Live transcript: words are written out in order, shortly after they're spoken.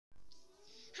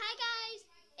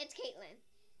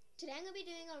Today I'm going to be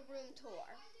doing a room tour.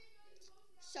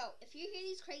 So, if you hear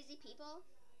these crazy people,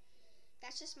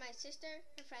 that's just my sister,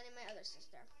 her friend, and my other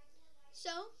sister. So,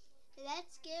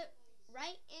 let's get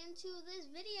right into this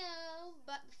video.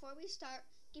 But before we start,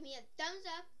 give me a thumbs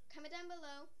up, comment down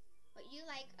below what you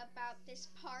like about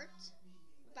this part,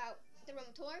 about the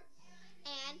room tour,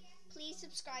 and please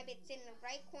subscribe. It's in the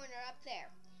right corner up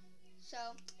there.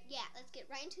 So, yeah, let's get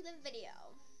right into the video.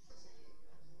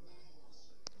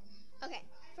 Okay,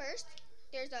 first,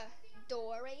 there's a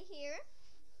door right here.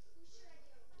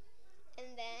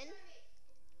 And then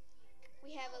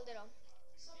we have a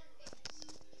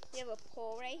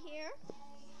pole right here.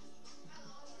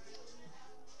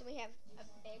 Then we have a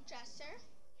big dresser.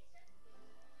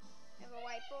 We have a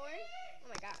whiteboard. Oh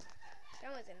my god, that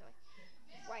one's in the way.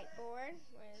 Whiteboard,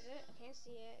 where is it? I can't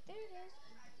see it. There it is.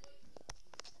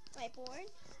 Whiteboard.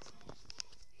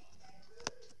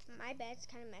 My bed's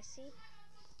kind of messy.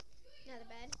 Another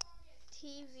bed.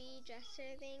 TV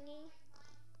dresser thingy.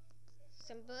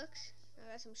 Some books.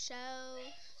 I got some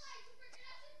shelves.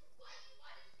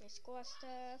 My school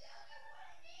stuff.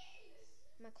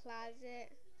 My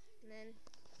closet. And then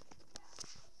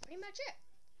pretty much it.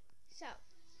 So,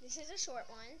 this is a short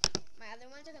one. My other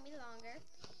ones are going to be longer.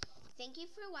 Thank you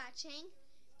for watching.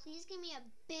 Please give me a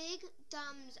big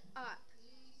thumbs up.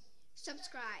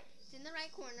 Subscribe. It's in the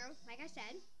right corner, like I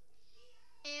said.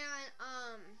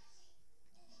 And,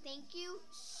 thank you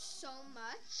so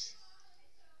much.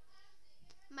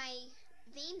 My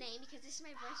theme name, because this is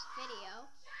my first video,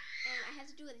 and I have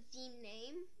to do a theme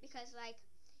name, because, like,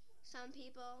 some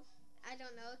people, I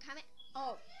don't know, comment.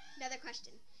 Oh, another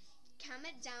question.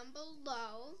 Comment down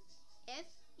below if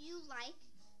you like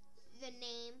the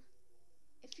name,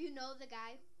 if you know the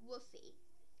guy Woofy.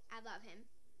 I love him.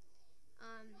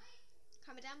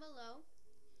 Comment down below.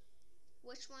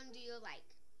 Which one do you like?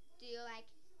 Do you like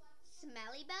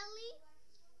Smelly Belly?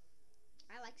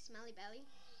 I like Smelly Belly.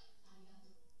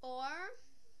 Or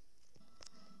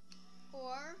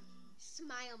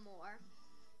Smile More.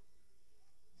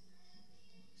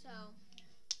 So,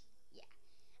 yeah.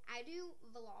 I do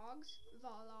vlogs,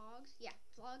 yeah,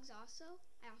 vlogs also.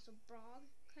 I also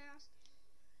broadcast,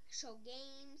 show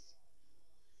games.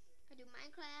 I do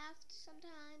Minecraft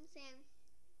sometimes, and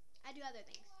I do other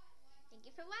things. Thank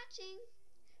you for watching.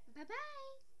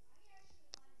 Bye-bye.